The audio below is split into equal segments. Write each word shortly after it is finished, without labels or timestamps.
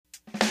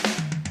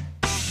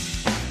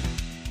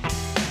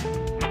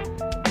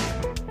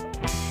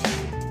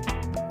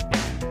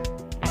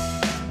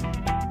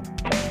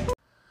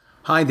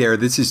Hi there,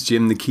 this is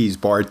Jim the Keys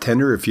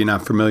Bartender. If you're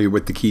not familiar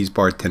with the Keys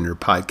Bartender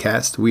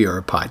podcast, we are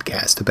a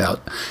podcast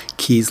about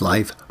Keys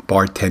life,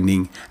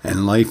 bartending,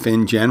 and life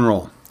in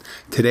general.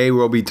 Today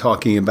we'll be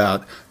talking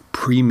about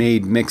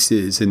pre-made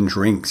mixes and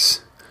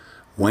drinks.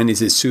 When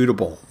is it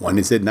suitable? When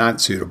is it not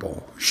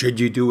suitable?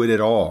 Should you do it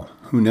at all?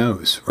 Who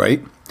knows,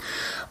 right?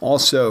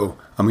 Also,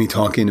 I always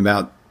think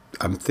about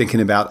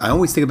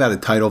a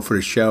title for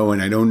the show and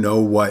I don't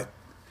know what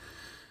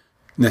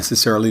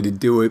necessarily to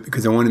do it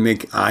because I want to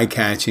make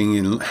eye-catching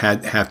and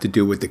have to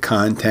do with the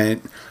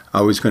content. I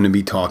was going to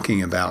be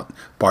talking about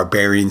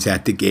Barbarians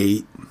at the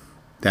Gate.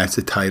 That's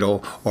the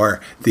title.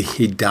 Or the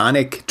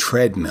Hedonic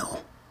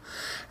Treadmill.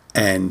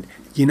 And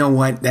you know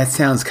what? That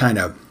sounds kind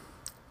of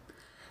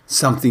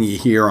something you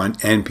hear on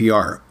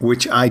NPR,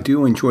 which I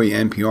do enjoy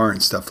NPR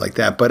and stuff like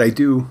that. But I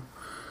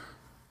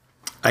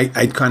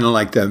kind of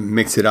like to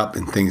mix it up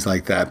and things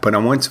like that. But I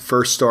want to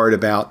first start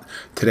about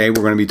today.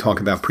 We're going to be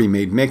talking about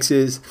pre-made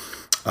mixes,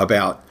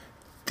 about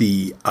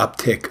the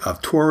uptick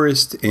of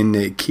tourists in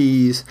the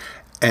Keys,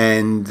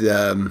 and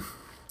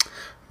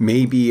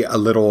maybe a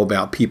little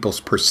about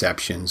people's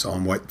perceptions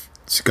on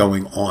what's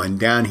going on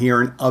down here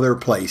and other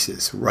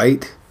places,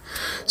 right?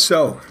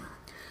 So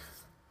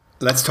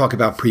let's talk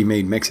about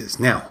pre-made mixes.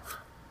 Now,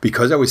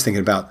 because I was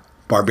thinking about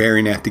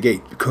Barbarian at the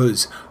Gate,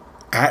 because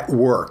at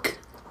work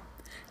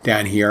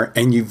down here,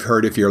 and you've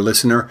heard if you're a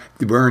listener,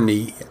 we're in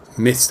the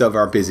midst of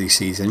our busy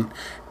season,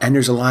 and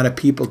there's a lot of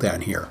people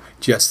down here.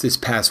 Just this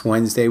past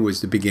Wednesday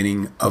was the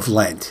beginning of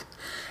Lent,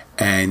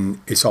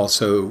 and it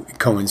also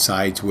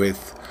coincides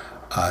with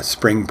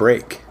spring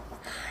break.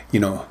 You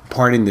know,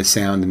 pardon the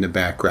sound in the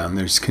background.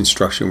 There's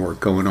construction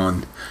work going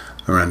on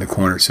around the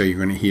corner, so you're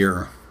going to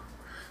hear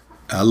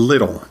a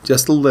little,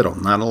 just a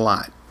little, not a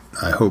lot.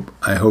 I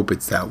hope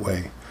it's that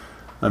way.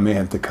 I may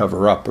have to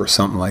cover up or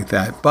something like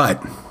that.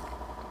 But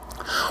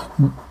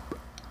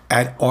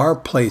at our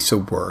place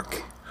of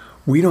work,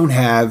 we don't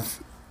have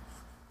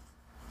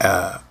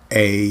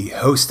a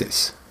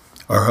hostess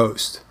or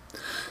host.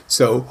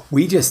 So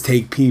we just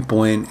take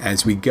people in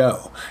as we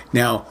go.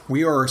 Now,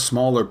 we are a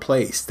smaller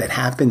place that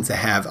happens to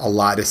have a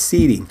lot of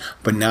seating,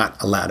 but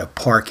not a lot of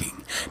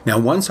parking. Now,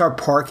 once our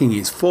parking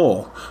is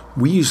full,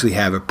 we usually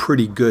have a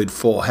pretty good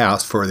full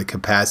house for the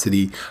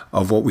capacity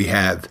of what we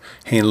have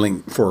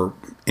handling for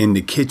in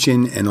the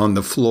kitchen and on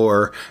the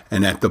floor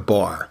and at the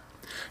bar.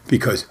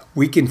 Because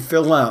we can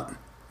fill out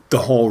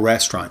the whole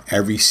restaurant,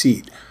 every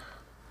seat.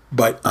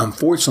 But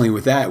unfortunately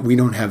with that, we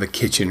don't have a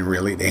kitchen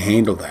really to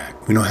handle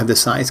that. We don't have the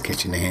size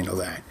kitchen to handle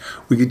that.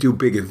 We could do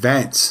big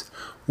events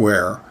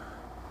where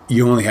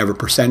you only have a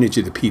percentage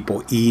of the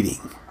people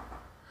eating,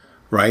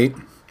 right?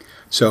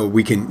 So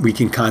we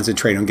can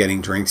concentrate on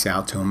getting drinks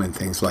out to them and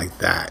things like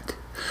that.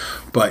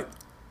 But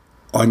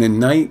on the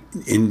night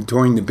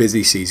during the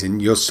busy season,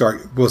 we'll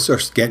start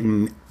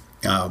getting,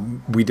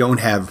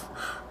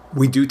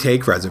 we do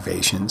take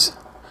reservations,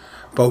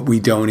 but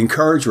we don't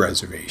encourage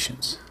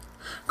reservations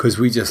because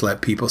we just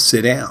let people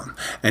sit down.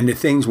 And the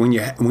things when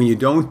you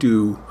don't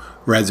do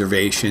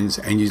reservations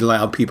and you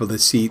allow people to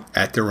seat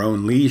at their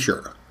own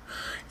leisure,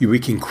 we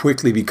can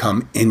quickly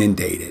become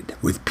inundated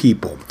with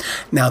people.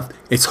 Now,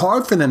 it's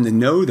hard for them to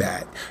know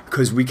that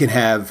because we can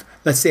have,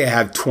 let's say I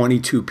have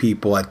 22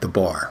 people at the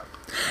bar,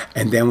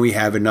 and then we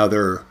have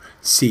another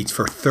seats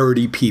for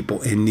 30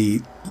 people in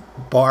the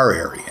bar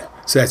area.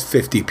 So that's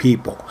 50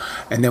 people.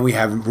 And then we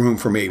have room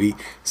for maybe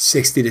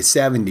 60 to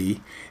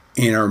 70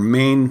 in our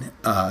main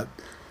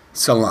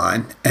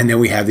salon. And then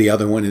we have the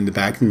other one in the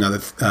back, another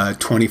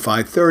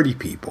 25, 30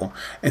 people.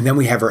 And then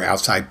we have our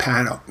outside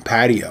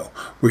patio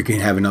where we can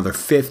have another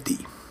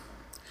 50.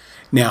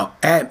 Now,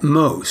 at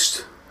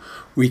most,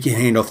 we can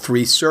handle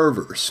 3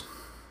 servers.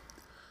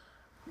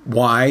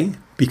 Why?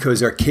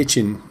 Because our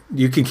kitchen,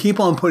 you can keep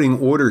on putting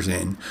orders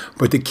in,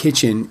 but the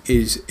kitchen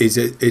is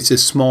a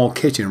small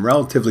kitchen,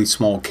 relatively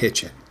small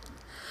kitchen.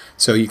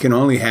 So you can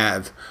only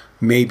have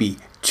maybe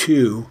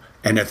 2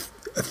 and a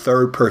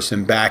third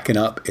person backing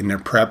up in the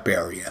prep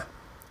area.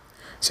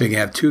 So you can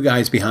have 2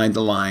 guys behind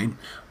the line,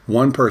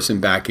 1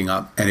 person backing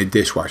up, and a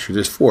dishwasher.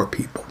 There's 4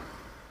 people.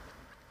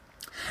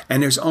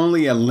 And there's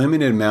only a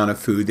limited amount of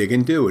food they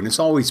can do, and it's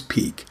always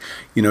peak.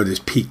 You know, there's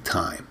peak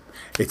time.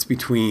 It's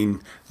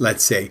between,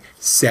 let's say,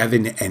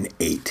 7 and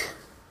 8.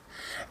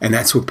 And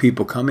that's where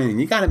people come in. And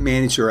you got to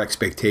manage your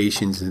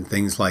expectations and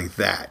things like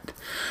that.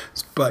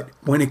 But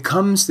when it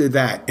comes to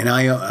that, and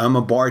I'm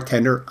a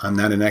bartender. I'm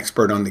not an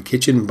expert on the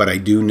kitchen, but I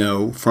do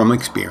know from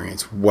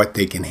experience what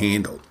they can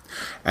handle.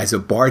 As a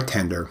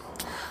bartender,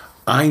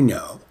 I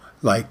know,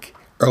 like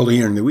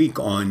earlier in the week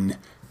on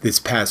this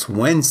past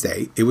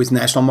Wednesday, it was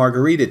National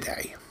Margarita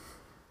Day.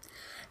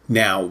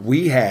 Now,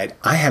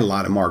 I had a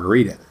lot of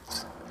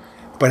margaritas,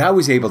 but I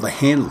was able to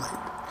handle it.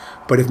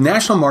 But if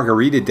National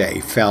Margarita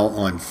Day fell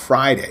on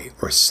Friday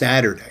or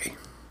Saturday,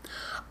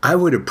 I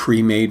would have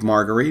pre-made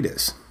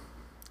margaritas.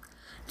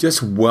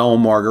 Just well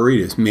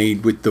margaritas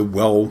made with the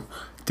well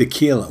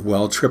tequila,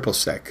 well triple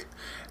sec.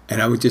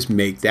 And I would just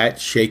make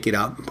that, shake it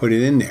up, and put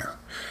it in there.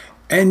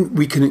 And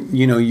we can,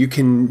 you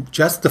can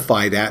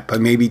justify that by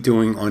maybe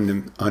doing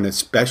on a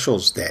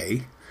specials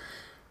day,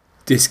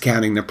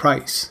 discounting the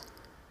price.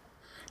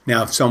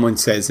 Now, if someone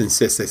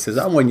insists,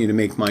 I want you to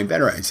make mine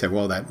better, I say,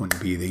 well, that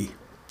wouldn't be the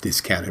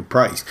discounted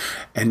price.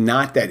 And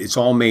not that it's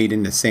all made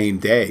in the same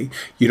day.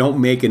 You don't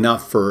make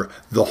enough for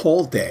the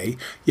whole day.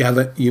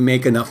 You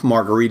make enough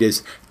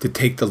margaritas to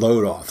take the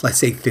load off. Let's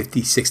say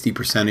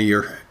 50-60% of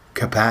your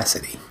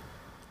capacity.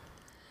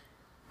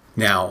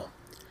 Now,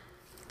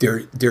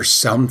 there's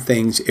some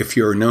things, if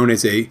you're known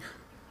as a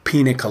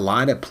pina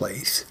colada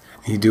place,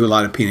 and you do a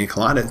lot of pina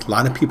coladas, a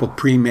lot of people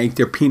pre-make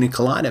their pina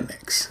colada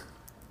mix.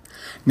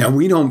 Now,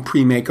 we don't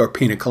pre-make our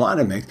pina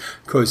colada mix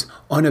because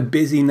on a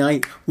busy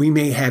night, we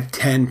may have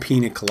 10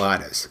 pina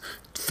coladas,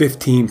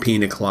 15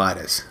 pina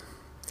coladas.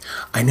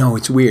 I know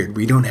it's weird.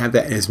 We don't have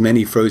that as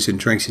many frozen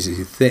drinks as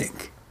you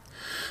think.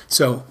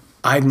 So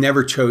I've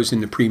never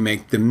chosen to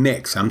pre-make the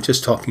mix. I'm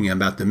just talking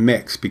about the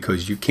mix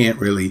because you can't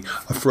really,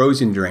 a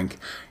frozen drink,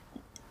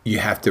 you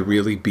have to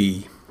really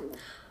be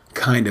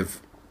kind of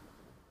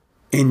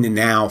in the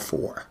now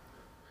for.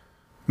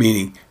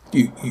 Meaning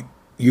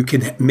you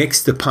can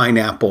mix the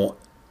pineapple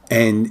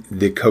and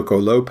the Coco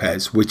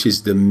Lopez, which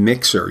is the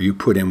mixer you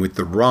put in with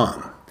the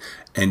rum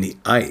and the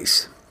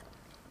ice,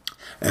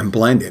 and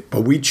blend it.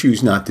 But we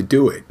choose not to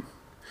do it.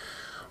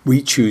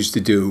 We choose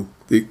to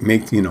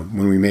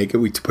when we make it,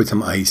 we put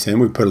some ice in,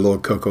 we put a little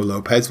Coco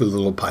Lopez with a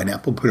little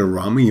pineapple, put a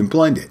rum, and you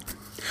blend it.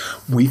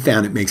 We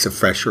found it makes a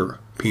fresher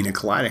pina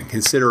colada. And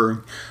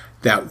considering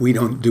that we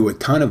don't do a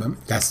ton of them,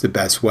 that's the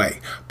best way.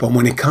 But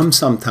when it comes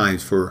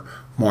sometimes for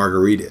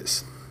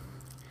margaritas,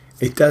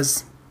 it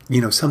does.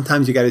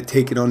 Sometimes you got to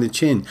take it on the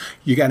chin.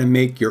 You got to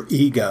make your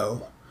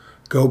ego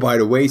go by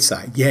the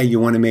wayside. Yeah, you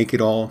want to make it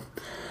all.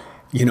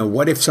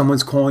 What if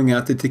someone's calling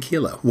out the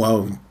tequila?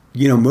 Well,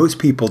 most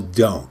people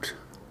don't.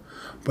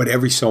 But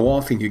every so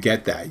often you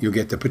get that. You'll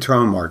get the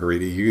Patron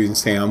margarita. You can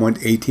say, I want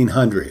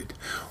 1800.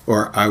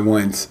 Or I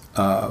want,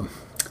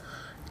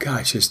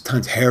 there's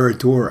tons,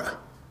 Herradura.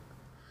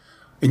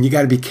 And you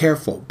got to be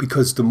careful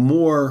because the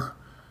more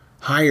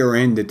higher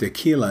end of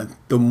tequila,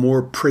 the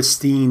more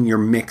pristine your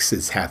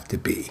mixes have to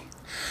be.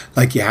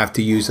 Like you have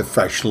to use a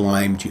fresh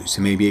lime juice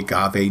and maybe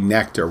agave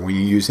nectar when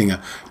you're using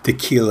a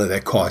tequila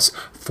that costs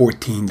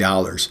 $14,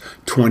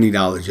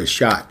 $20 a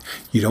shot.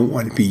 You don't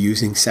want to be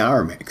using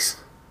sour mix.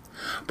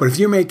 But if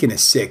you're making a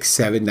 $6,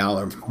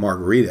 $7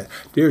 margarita,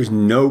 there's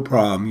no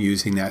problem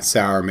using that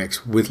sour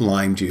mix with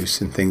lime juice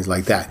and things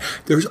like that.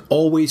 There's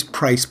always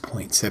price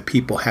points that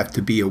people have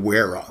to be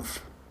aware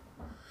of.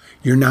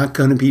 You're not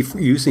going to be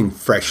using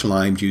fresh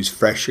lime juice,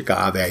 fresh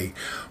agave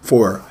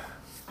for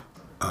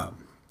a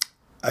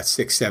 $6,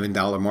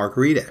 $7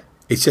 margarita.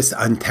 It's just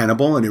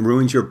untenable and it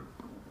ruins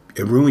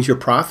your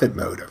profit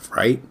motive,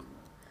 right?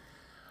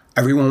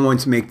 Everyone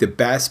wants to make the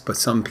best, but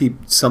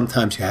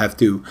sometimes you have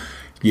to,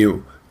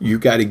 you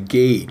got to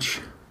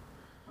gauge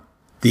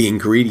the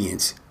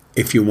ingredients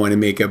if you want to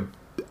make a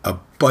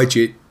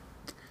budget,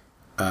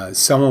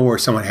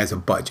 someone has a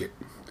budget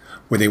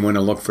where they want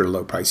to look for the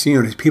low price.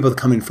 There's people that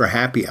come in for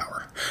happy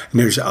hour. And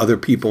there's other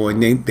people,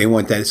 and they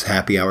want those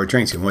happy hour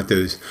drinks. They want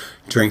those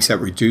drinks at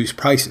reduced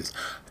prices.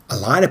 A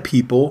lot of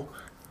people,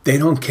 they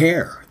don't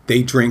care.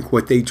 They drink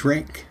what they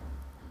drink.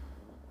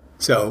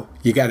 So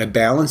you got to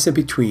balance it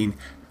between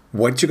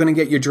what you're going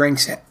to get your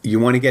drinks.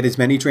 You want to get as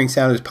many drinks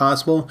out as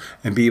possible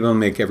and be able to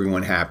make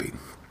everyone happy.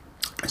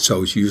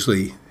 So it's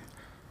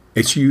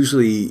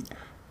usually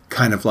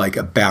kind of like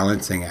a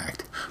balancing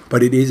act.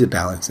 But it is a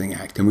balancing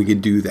act, and we can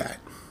do that.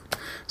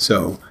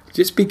 So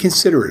just be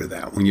considerate of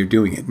that when you're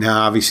doing it.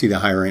 Now, obviously, the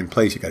higher end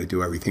place, you got to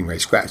do everything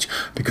right scratch.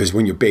 Because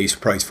when your base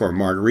price for a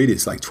margarita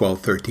is like $12,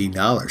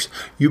 $13,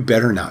 you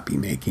better not be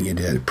making it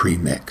at a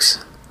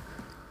pre-mix.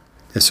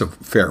 That's a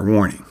fair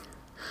warning.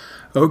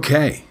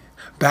 Okay,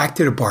 back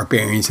to the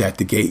barbarians at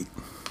the gate.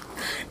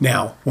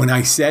 Now, when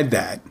I said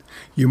that,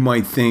 you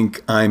might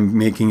think I'm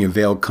making a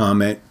veiled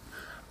comment.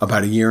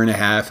 About a year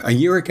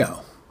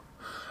ago,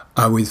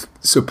 I was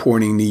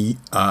supporting the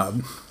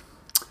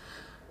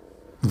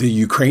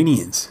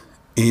Ukrainians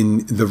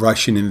in the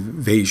Russian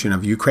invasion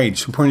of Ukraine,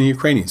 supporting the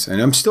Ukrainians.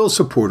 And I'm still a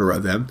supporter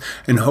of them.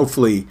 And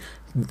hopefully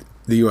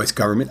the U.S.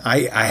 government,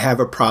 I have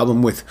a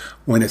problem with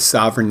when a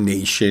sovereign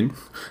nation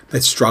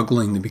that's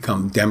struggling to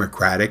become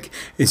democratic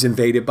is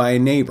invaded by a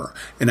neighbor.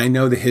 And I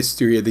know the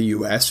history of the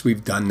U.S.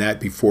 We've done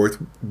that before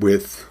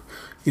with,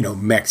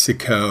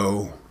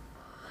 Mexico,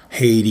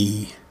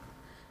 Haiti,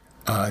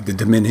 the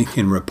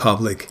Dominican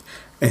Republic,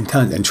 and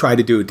tons, and tried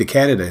to do it to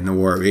Canada in the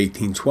War of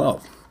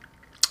 1812.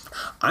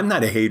 I'm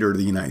not a hater of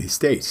the United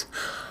States.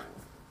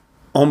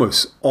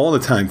 Almost all the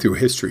time through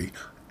history,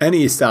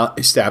 any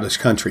established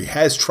country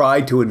has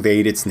tried to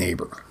invade its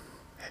neighbor.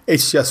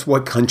 It's just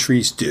what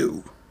countries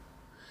do.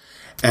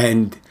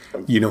 And,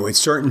 at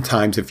certain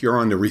times, if you're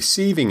on the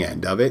receiving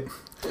end of it,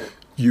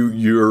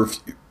 you're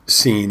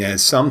seen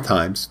as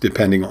sometimes,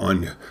 depending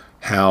on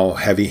how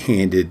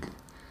heavy-handed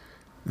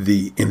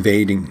the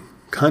invading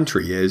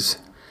country is,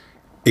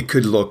 it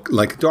could look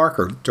like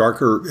darker.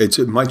 It's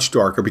much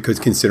darker because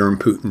considering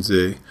Putin's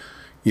a,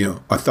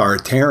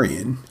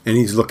 authoritarian, and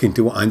he's looking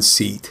to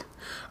unseat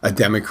a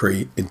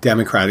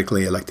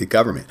democratically elected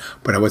government.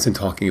 But I wasn't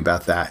talking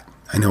about that.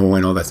 I know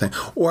when all that thing.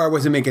 Or I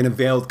wasn't making a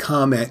veiled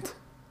comment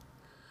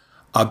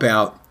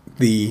about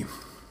the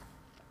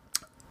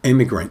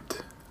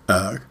immigrant,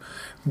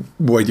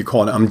 what do you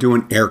call it? I'm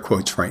doing air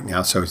quotes right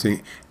now. So it's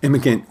the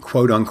immigrant,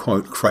 quote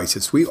unquote,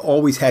 crisis. We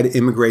always had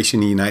immigration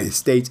in the United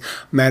States.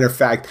 Matter of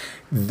fact,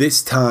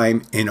 this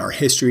time in our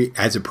history,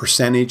 as a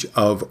percentage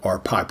of our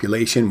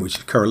population,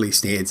 which currently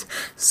stands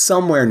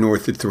somewhere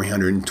north of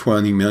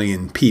 320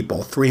 million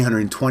people,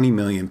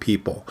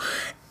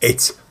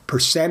 it's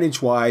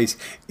percentage-wise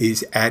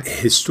is at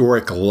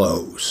historic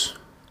lows.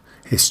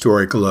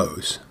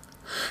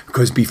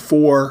 Because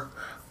before,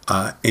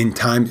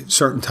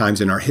 certain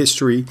times in our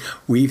history,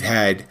 we've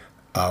had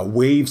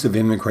waves of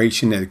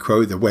immigration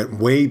that went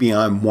way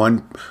beyond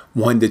 1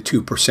 to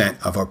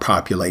 2% of our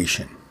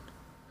population.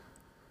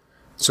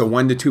 So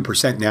 1 to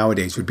 2%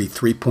 nowadays would be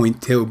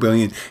 3.2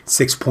 billion,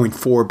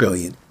 6.4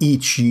 billion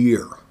each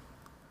year.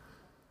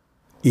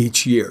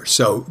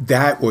 So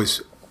that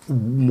was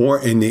more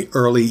in the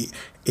early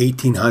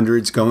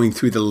 1800s, going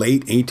through the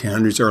late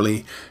 1800s,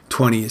 early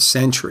 20th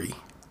century.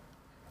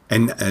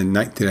 And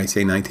did I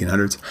say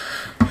 1900s?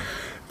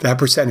 That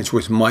percentage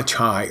was much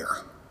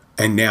higher,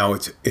 and now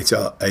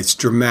it's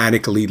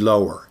dramatically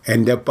lower.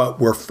 But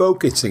we're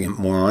focusing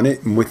more on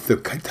it, and with the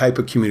type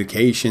of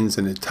communications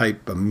and the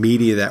type of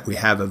media that we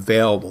have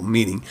available,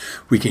 meaning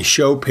we can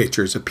show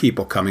pictures of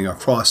people coming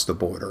across the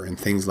border and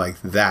things like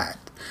that.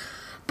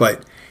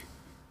 But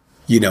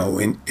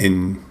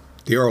in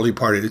the early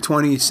part of the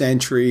 20th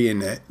century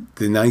and the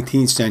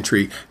 19th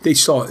century, they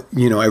saw,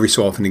 every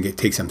so often they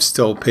take some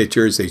still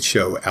pictures. They'd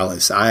show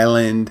Ellis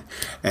Island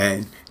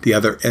and the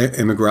other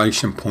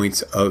immigration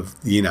points of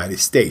the United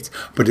States.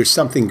 But there's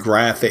something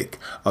graphic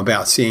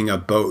about seeing a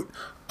boat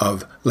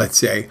of, let's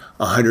say,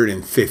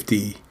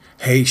 150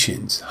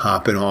 Haitians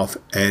hopping off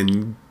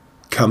and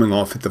coming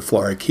off at the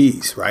Florida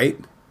Keys, right?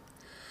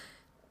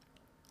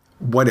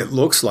 What it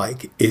looks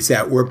like is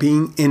that we're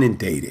being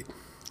inundated.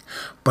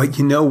 But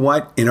you know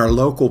what? In our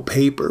local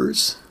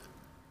papers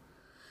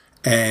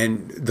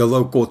and the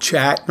local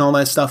chat and all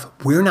that stuff,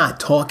 we're not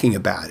talking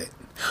about it.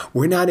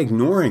 We're not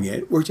ignoring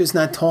it. We're just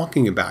not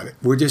talking about it.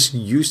 We're just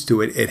used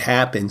to it. It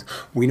happens.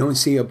 We don't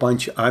see a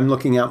bunch. I'm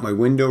looking out my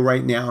window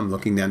right now. I'm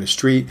looking down the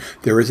street.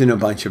 There isn't a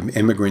bunch of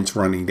immigrants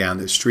running down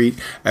the street.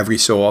 Every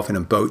so often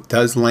a boat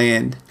does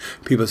land.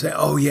 People say,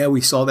 oh, yeah,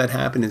 we saw that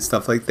happen and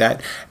stuff like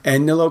that.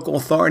 And the local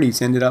authorities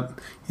they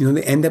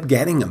end up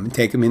getting them and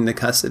take them into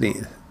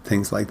custody.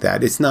 Things like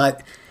that. It's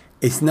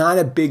not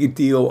a big a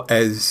deal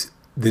as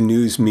the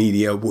news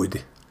media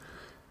would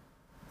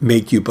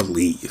make you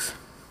believe.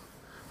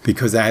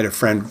 Because I had a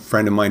friend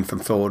of mine from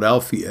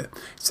Philadelphia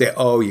say,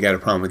 oh, you got a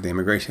problem with the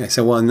immigration. I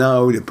said, well,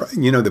 no,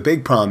 the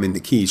big problem in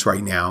the Keys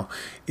right now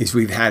is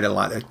we've had a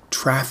lot of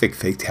traffic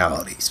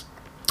fatalities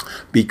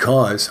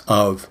because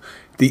of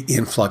the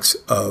influx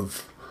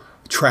of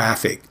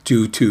traffic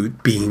due to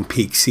being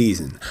peak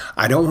season.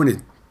 I don't want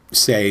to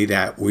say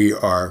that we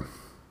are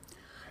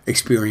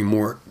experiencing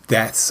more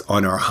deaths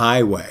on our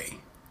highway.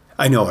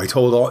 I know I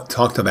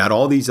talked about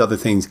all these other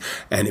things,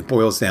 and it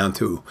boils down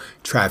to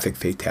traffic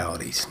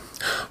fatalities.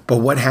 But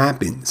what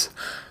happens?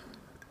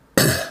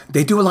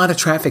 They do a lot of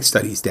traffic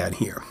studies down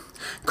here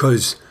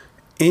because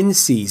in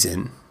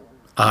season,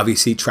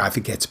 obviously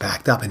traffic gets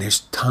backed up and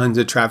there's tons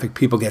of traffic.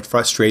 People get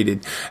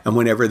frustrated, and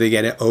whenever they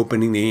get an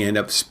opening, they end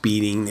up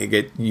speeding. They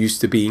get used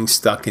to being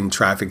stuck in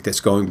traffic that's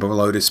going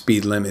below the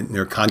speed limit, and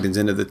they're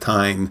cognizant of the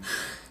time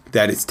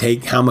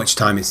that how much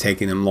time it's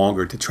taking them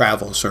longer to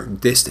travel a certain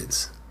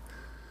distance,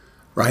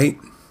 right?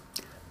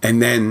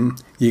 And then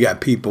you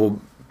got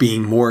people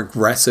being more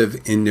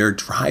aggressive in their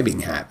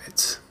driving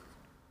habits.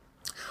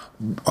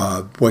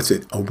 A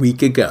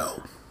week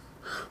ago,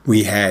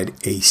 we had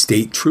a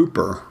state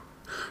trooper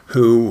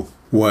who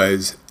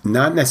was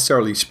not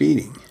necessarily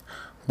speeding,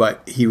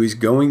 but he was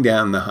going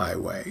down the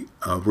highway,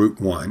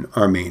 Route 1,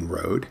 our main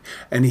road,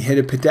 and he hit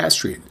a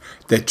pedestrian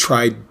that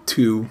tried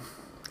to,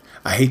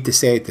 I hate to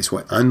say it this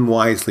way,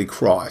 unwisely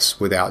cross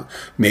without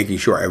making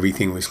sure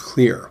everything was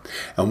clear.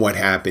 And what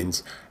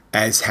happens,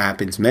 as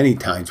happens many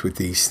times with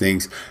these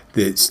things,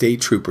 the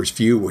state trooper's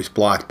view was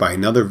blocked by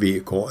another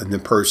vehicle, and the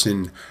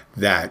person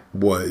that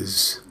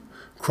was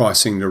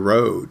crossing the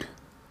road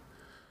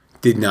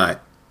did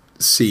not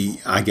see,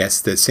 I guess,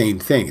 the same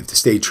thing. If the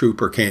state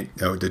trooper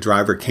the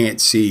driver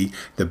can't see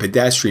the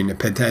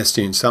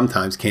pedestrian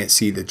sometimes can't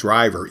see the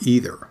driver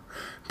either,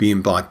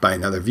 being blocked by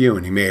another view,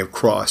 and he may have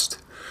crossed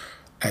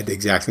at the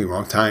exactly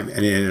wrong time,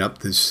 and it ended up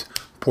this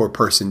poor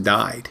person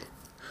died.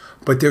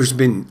 But there's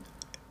been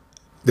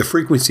the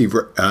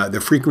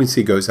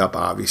frequency goes up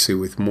obviously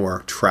with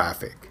more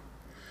traffic,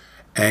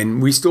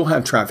 and we still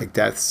have traffic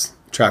deaths,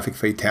 traffic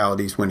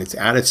fatalities when it's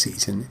out of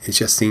season. It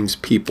just seems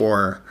people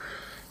are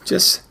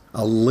just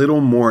a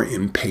little more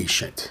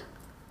impatient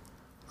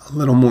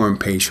when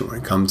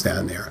it comes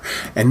down there.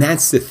 And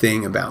that's the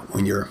thing about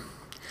when you're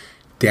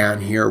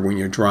down here, when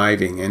you're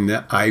driving. And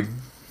I've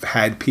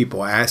had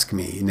people ask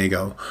me, and they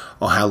go,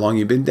 oh, how long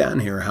you been down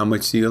here? How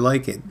much do you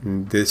like it?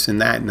 And this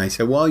and that. And I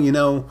said, well,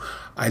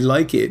 I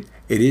like it.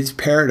 It is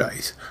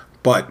paradise.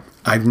 But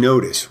I've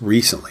noticed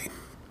recently,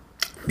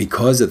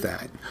 because of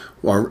that,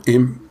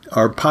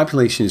 our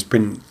population has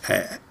been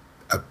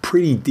a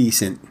pretty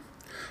decent.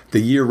 The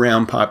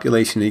year-round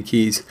population of the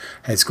Keys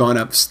has gone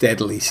up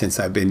steadily since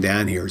I've been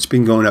down here. It's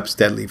been going up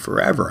steadily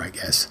forever, I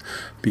guess,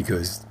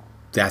 because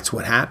that's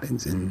what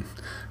happens in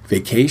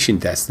vacation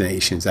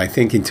destinations. I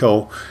think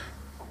until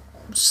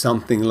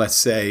something, let's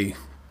say,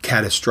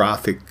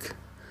 catastrophic,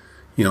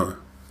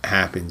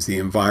 happens, the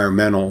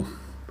environmental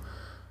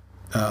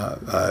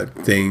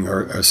thing,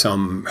 or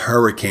some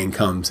hurricane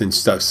comes and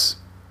stuff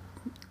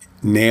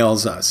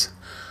nails us,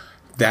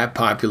 that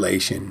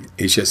population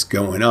is just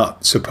going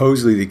up.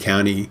 Supposedly the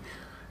county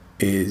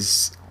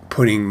is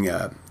putting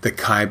the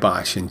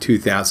kibosh in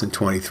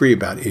 2023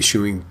 about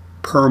issuing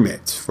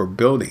permits for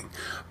building,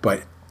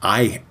 but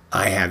I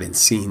haven't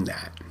seen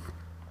that.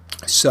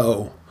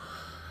 So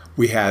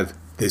we have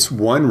this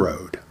one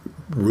road,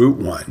 Route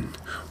 1,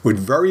 with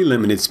very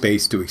limited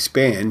space to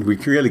expand. We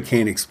really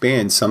can't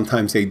expand.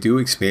 Sometimes they do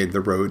expand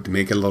the road to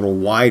make it a little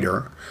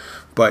wider,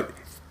 but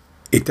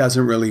it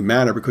doesn't really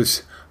matter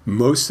because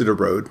most of the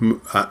road,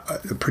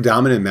 the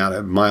predominant amount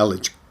of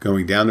mileage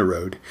going down the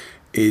road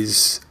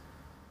is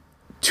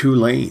 2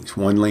 lanes,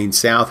 1 lane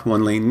south,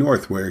 1 lane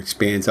north, where it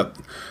expands up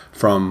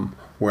from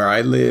where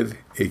I live.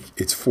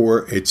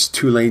 It's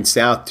 2 lanes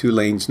south, 2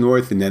 lanes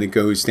north, and then it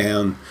goes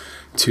down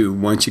to,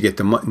 once you get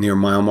to near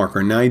mile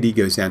marker 90, it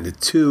goes down to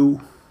 2,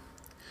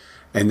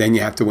 and then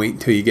you have to wait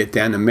until you get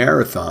down to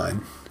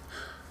Marathon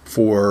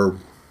for,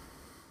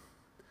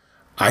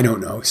 I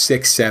don't know,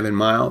 6, 7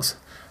 miles.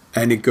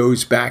 And it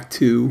goes back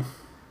to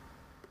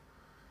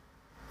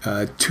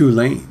 2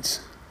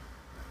 lanes.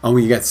 Oh,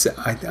 you got,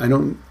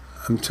 I'm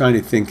trying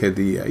to think of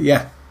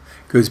it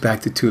goes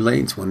back to 2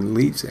 lanes when it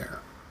leaves there.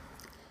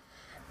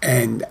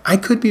 And I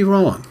could be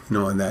wrong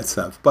knowing that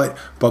stuff, but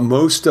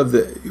most of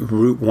the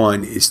Route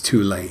 1 is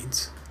 2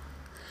 lanes.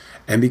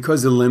 And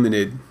because of the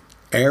limited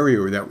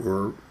area that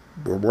we're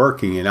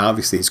working in,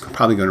 obviously it's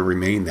probably going to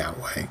remain that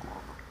way.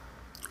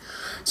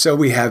 So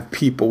we have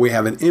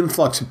an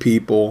influx of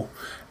people,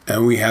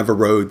 and we have a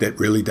road that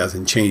really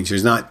doesn't change.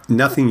 There's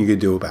nothing you can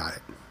do about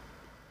it.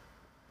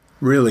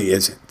 Really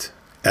isn't.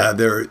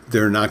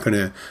 They're not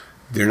going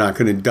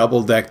to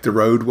double deck the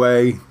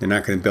roadway. They're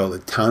not going to build a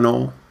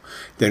tunnel.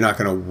 They're not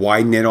going to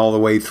widen it all the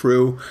way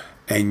through.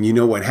 And you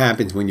know what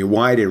happens when you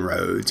widen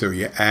roads or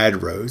you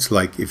add roads,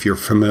 like if you're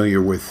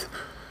familiar with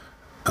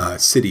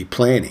city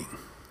planning.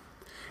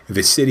 If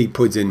a city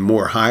puts in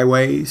more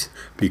highways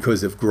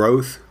because of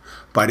growth,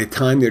 by the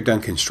time they're done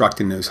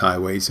constructing those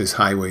highways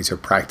are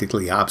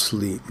practically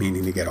obsolete,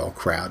 meaning they get all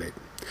crowded.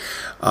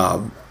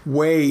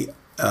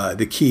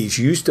 The Keys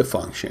used to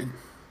function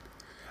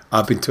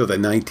up until the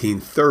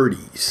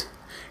 1930s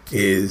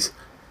is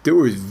there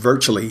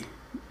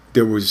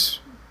was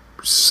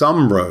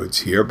some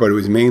roads here, but it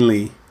was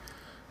mainly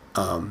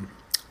a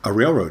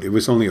railroad. It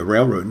was only a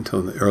railroad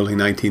until the early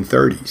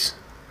 1930s.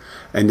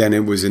 And then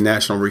it was a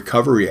National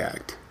Recovery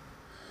Act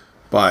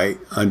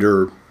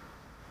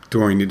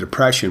during the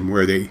Depression,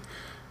 where they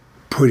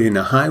put in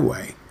a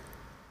highway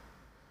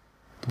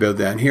to build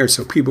down here.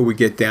 So people would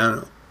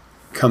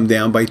come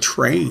down by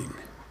train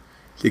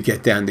to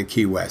get down to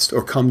Key West,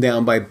 or come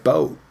down by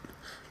boat.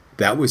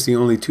 That was the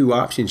only 2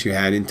 options you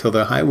had until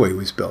the highway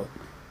was built.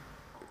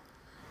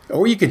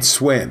 Or you could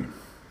swim.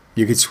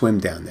 You could swim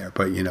down there,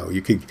 but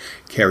you could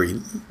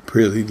carry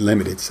really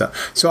limited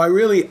stuff. So I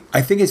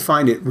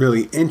find it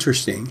really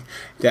interesting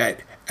that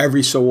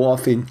every so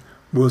often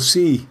we'll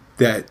see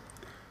that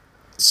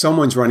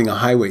someone's running a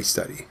highway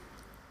study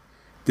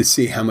to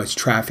see how much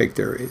traffic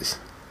there is.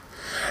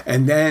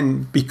 And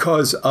then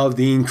because of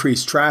the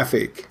increased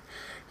traffic,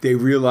 they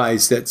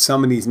realize that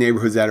some of these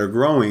neighborhoods that are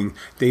growing,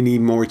 they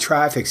need more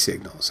traffic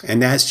signals.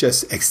 And that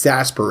just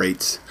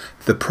exasperates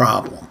the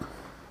problem.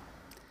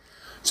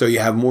 So you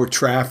have more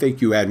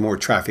traffic, you add more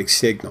traffic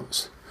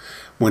signals.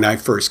 When I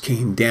first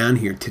came down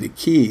here to the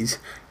Keys,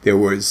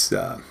 there's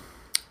a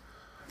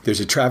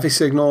traffic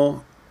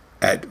signal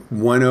at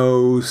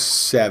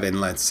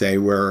 107, let's say,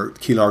 where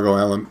Key Largo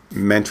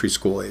Elementary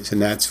School is, and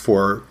that's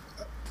for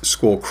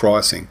school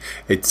crossing.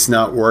 It's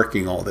not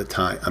working all the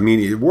time. I mean,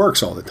 it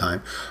works all the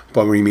time,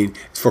 but what do you mean?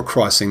 It's for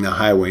crossing the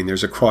highway, and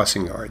there's a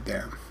crossing guard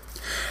there.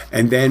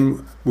 And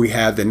then we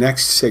have the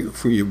next signal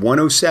for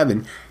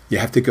 107. You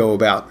have to go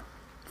about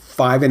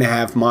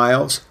 5.5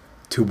 miles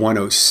to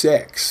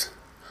 106,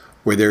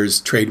 where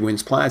there's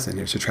Tradewinds Plaza, and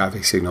there's a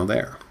traffic signal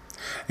there.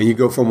 And you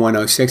go from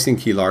 106 in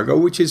Key Largo,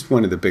 which is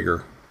one of the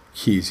bigger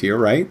Keys here,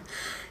 right?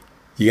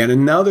 You get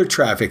another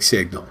traffic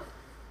signal.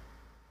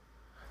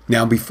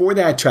 Now, before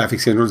that traffic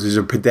signal, there's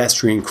a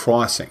pedestrian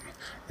crossing,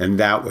 and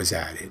that was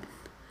added.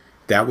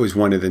 That was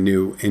one of the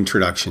new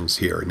introductions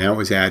here, and that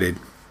was added,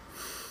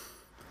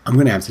 I'm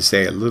going to have to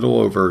say, a little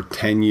over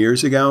 10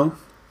 years ago.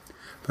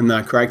 If I'm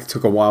not correct, it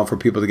took a while for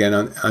people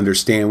to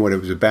understand what it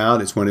was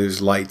about. It's one of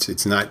those lights.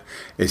 It's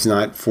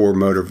not for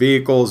motor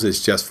vehicles.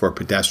 It's just for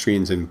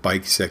pedestrians and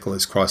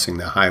bicyclists crossing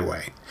the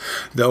highway.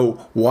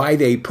 Though why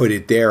they put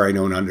it there, I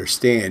don't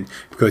understand,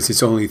 because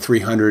it's only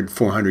 300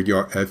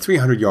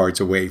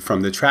 yards away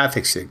from the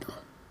traffic signal.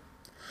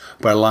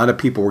 But a lot of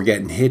people were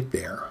getting hit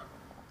there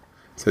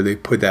So they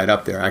put that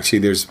up there. Actually,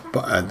 there's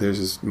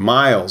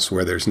miles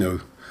where there's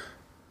no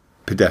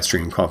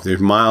pedestrian crossing.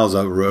 There's miles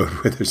of road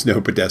where there's no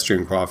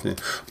pedestrian crossing.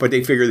 But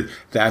they figured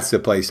that's the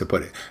place to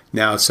put it.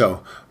 Now,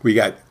 so we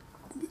got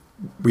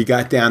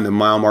down to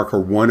mile marker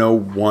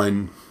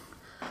 101,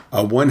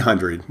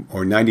 100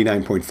 or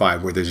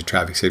 99.5 where there's a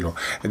traffic signal.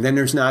 And then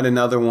there's not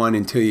another one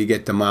until you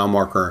get to mile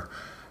marker,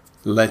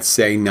 let's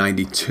say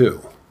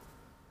 92.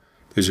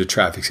 There's a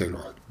traffic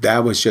signal.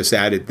 That was just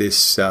added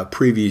this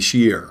previous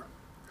year.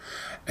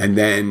 And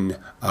then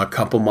a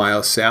couple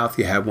miles south,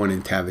 you have one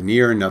in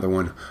Tavernier, another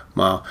one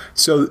mile.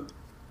 So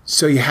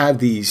you have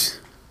these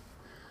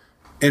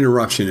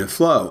interruption in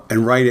flow.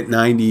 And right at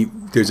 90,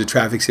 there's a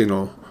traffic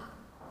signal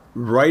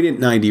right at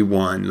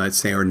 91, let's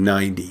say, or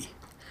 90.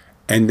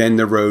 And then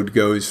the road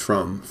goes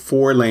from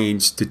 4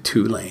 lanes to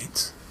 2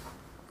 lanes.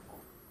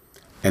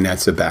 And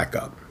that's the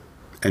backup.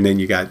 And then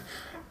you got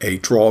a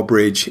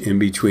drawbridge in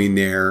between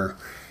there,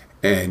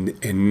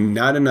 and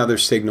not another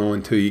signal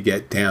until you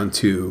get down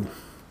to,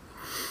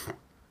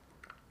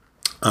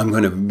 I'm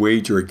going to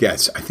wager a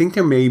guess. I think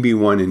there may be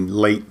one in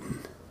Layton.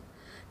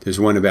 There's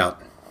one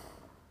about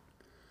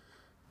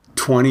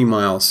 20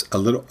 miles,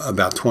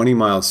 about 20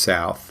 miles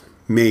south,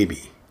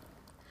 maybe.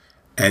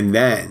 And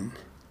then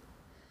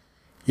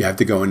you have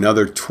to go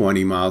another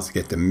 20 miles to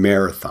get to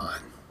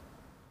Marathon.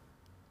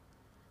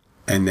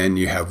 And then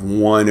you have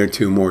 1 or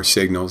 2 more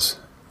signals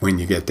when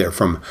you get there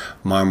from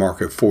mile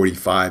marker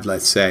 45,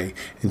 let's say,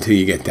 until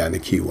you get down to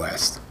Key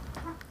West.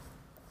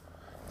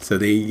 So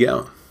there you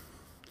go.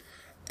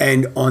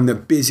 And on the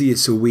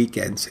busiest of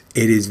weekends,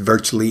 it is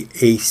virtually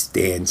a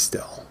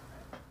standstill.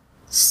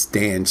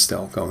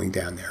 Standstill going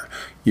down there.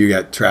 You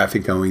got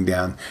traffic going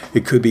down.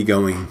 It could be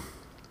going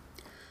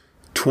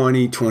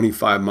 20,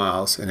 25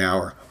 miles an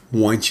hour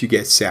once you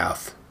get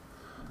south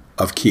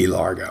of Key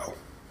Largo.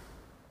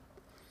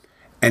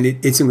 And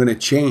it isn't going to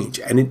change,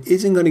 and it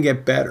isn't going to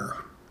get better.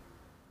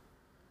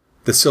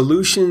 The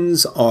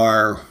solutions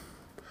are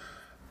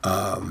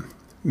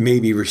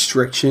maybe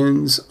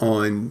restrictions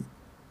on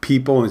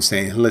people and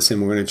saying,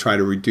 listen, we're going to try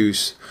to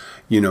reduce,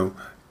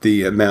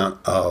 the amount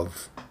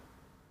of,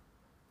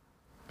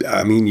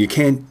 you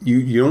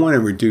don't want to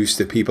reduce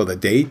the people,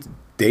 the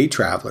day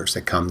travelers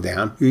that come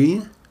down,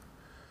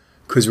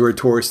 because we're a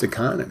tourist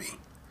economy.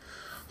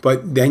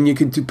 But then you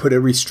could put a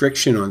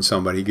restriction on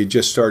somebody. You could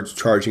just start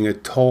charging a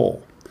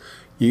toll.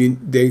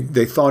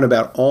 They thought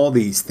about all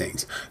these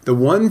things. The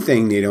one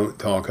thing they don't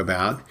talk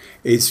about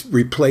is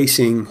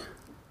replacing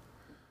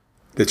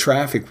the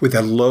traffic with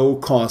a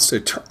low-cost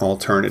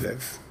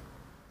alternative.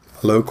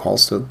 A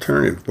low-cost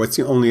alternative. What's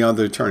the only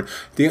other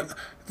alternative?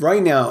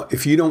 Right now,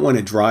 if you don't want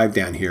to drive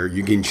down here,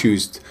 you can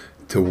choose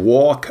to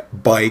walk,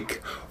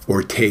 bike,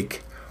 or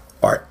take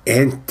our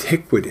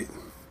antiquated,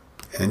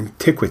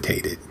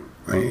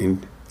 right?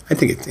 And I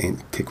think it's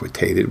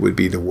antiquated would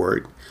be the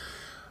word.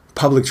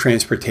 Public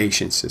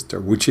transportation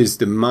system, which is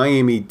the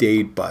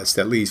Miami-Dade bus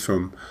that leaves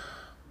from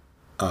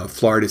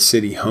Florida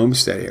City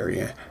Homestead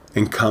area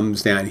and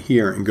comes down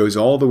here and goes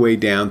all the way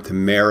down to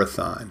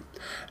Marathon.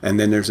 And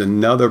then there's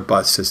another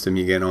bus system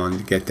you get on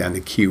to get down to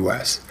Key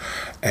West.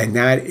 And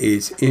that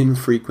is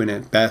infrequent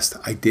at best.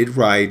 I did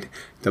ride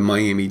the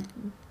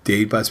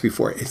Miami-Dade bus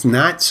before. It's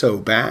not so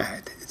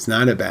bad. It's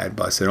not a bad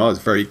bus at all. It's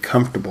a very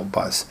comfortable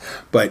bus.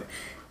 But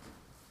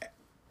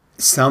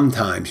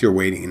sometimes you're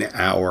waiting an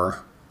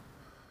hour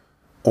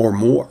or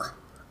more,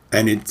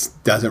 and it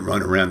doesn't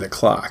run around the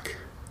clock.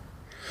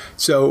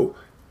 So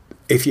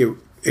if you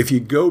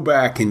go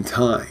back in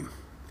time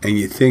and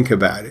you think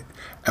about it,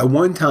 at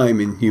one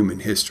time in human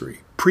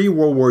history,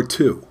 pre-World War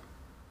II,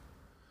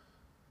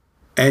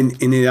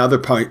 and in other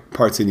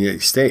parts of the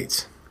United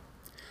States,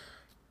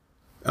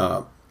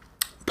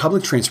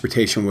 public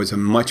transportation was a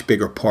much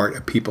bigger part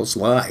of people's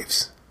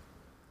lives.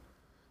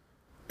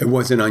 It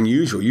wasn't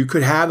unusual. You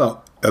could have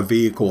a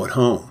vehicle at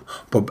home,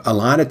 but a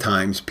lot of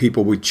times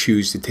people would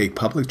choose to take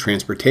public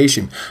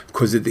transportation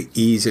because of the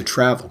ease of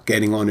travel,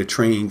 getting on a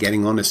train,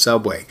 getting on a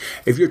subway.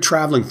 If you're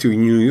traveling through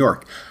New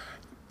York,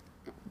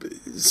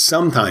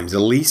 sometimes the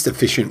least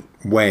efficient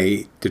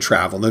way to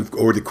travel,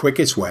 or the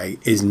quickest way,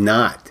 is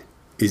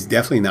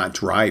definitely not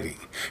driving.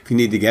 If you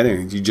need to get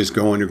in, you just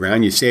go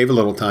underground, you save a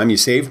little time, you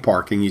save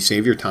parking, you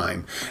save your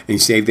time, and you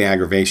save the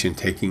aggravation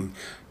taking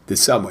the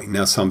subway.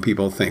 Now, some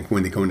people think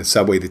when they go in the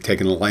subway, they're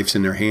taking their lives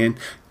in their hand.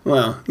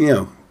 Well,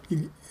 you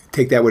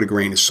take that with a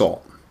grain of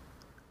salt.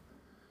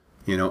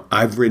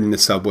 I've ridden the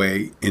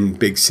subway in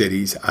big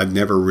cities. I've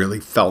never really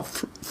felt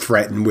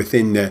threatened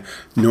within the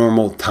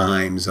normal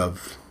times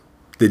of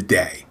the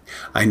day.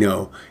 I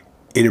know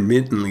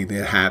intermittently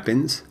that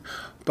happens,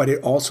 but it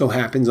also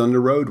happens on the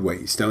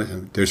roadways.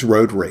 There's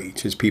road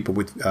rage. There's people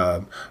with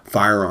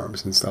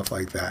firearms and stuff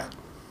like that.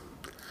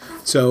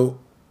 So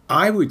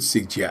I would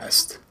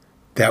suggest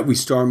that we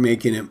start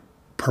making it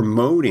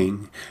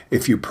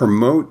if you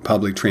promote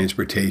public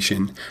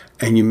transportation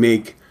and you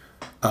make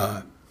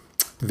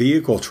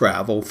vehicle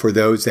travel for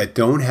those that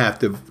don't have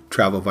to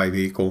travel by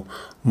vehicle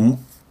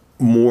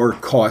more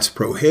cost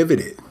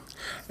prohibitive,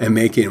 and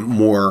making it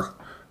more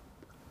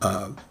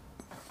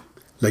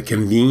like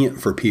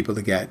convenient for people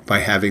to get by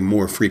having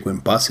more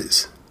frequent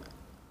buses.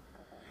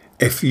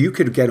 If you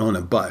could get on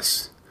a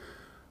bus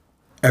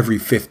every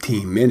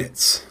 15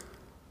 minutes,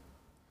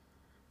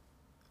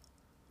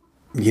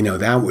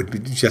 that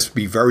would just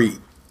be very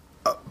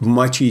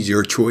much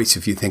easier choice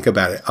if you think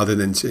about it, other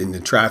than in the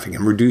traffic,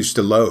 and reduce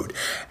the load.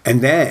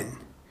 And then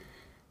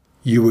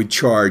you would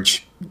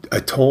charge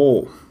a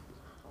toll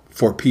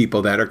for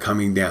people that are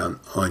coming down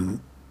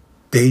on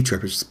day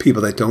trippers,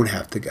 people that don't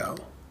have to go,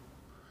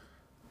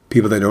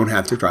 people that don't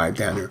have to drive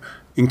down here.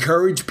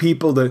 Encourage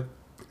people to,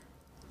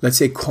 let's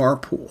say,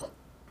 carpool.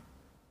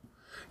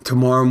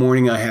 Tomorrow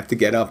morning I have to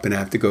get up and I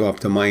have to go up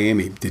to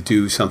Miami to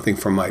do something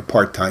for my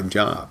part-time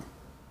job.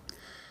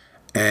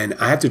 And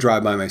I have to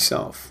drive by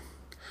myself.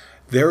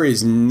 There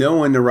is no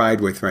one to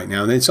ride with right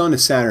now. And it's on a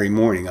Saturday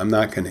morning.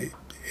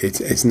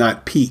 It's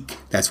not peak.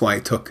 That's why I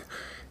took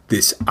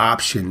this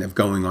option of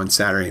going on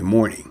Saturday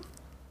morning.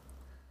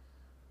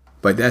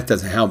 But that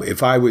doesn't help.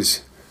 If I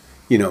was,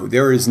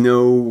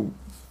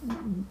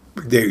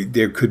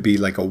 there could be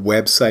like a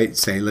website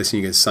saying, listen,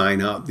 you can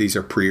sign up. These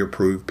are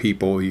pre-approved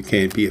people. You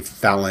can't be a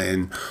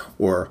felon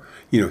or,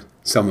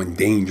 someone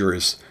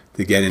dangerous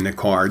to get in a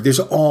car. There's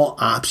all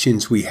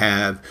options we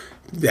have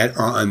that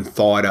are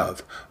unthought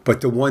of.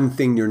 But the one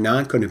thing you're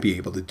not going to be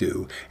able to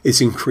do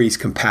is increase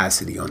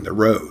capacity on the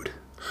road.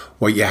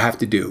 What you have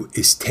to do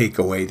is take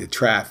away the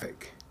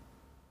traffic.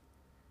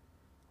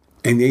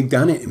 And they've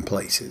done it in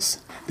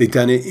places. They've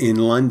done it in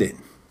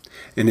London.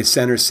 In the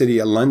center city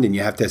of London,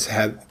 you have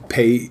to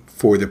pay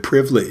for the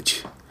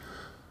privilege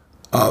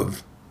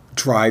of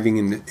driving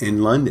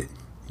in London,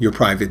 your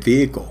private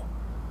vehicle.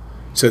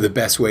 So the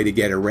best way to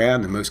get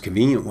around, the most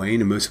convenient way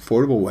and the most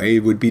affordable way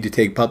would be to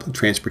take public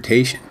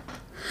transportation.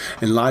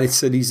 In a lot of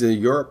cities in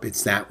Europe,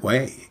 it's that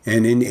way,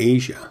 and in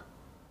Asia.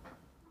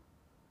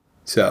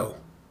 So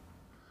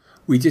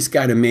we just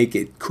got to make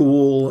it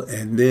cool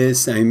and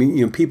this. I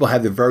mean, people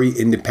have the very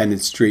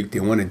independent streak. They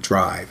want to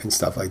drive and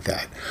stuff like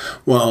that.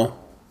 Well,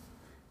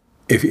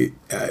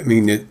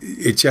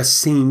 it just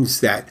seems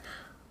that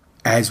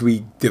as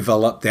we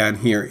develop down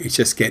here, it's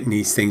just getting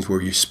these things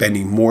where you're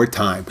spending more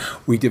time.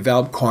 We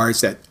develop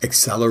cars that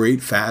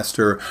accelerate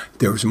faster.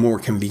 There's more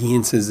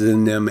conveniences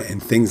in them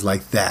and things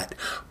like that.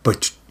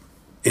 But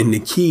in the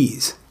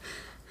Keys,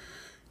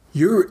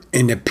 you're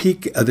in the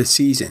peak of the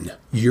season.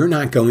 You're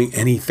not going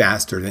any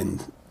faster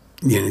than,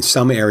 in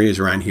some areas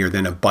around here,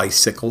 than a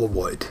bicycle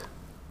would.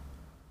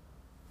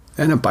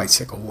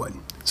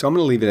 So I'm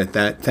going to leave it at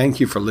that. Thank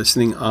you for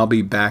listening. I'll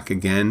be back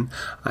again.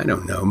 I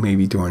don't know,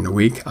 maybe during the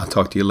week. I'll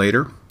talk to you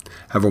later.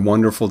 Have a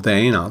wonderful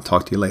day, and I'll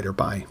talk to you later.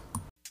 Bye.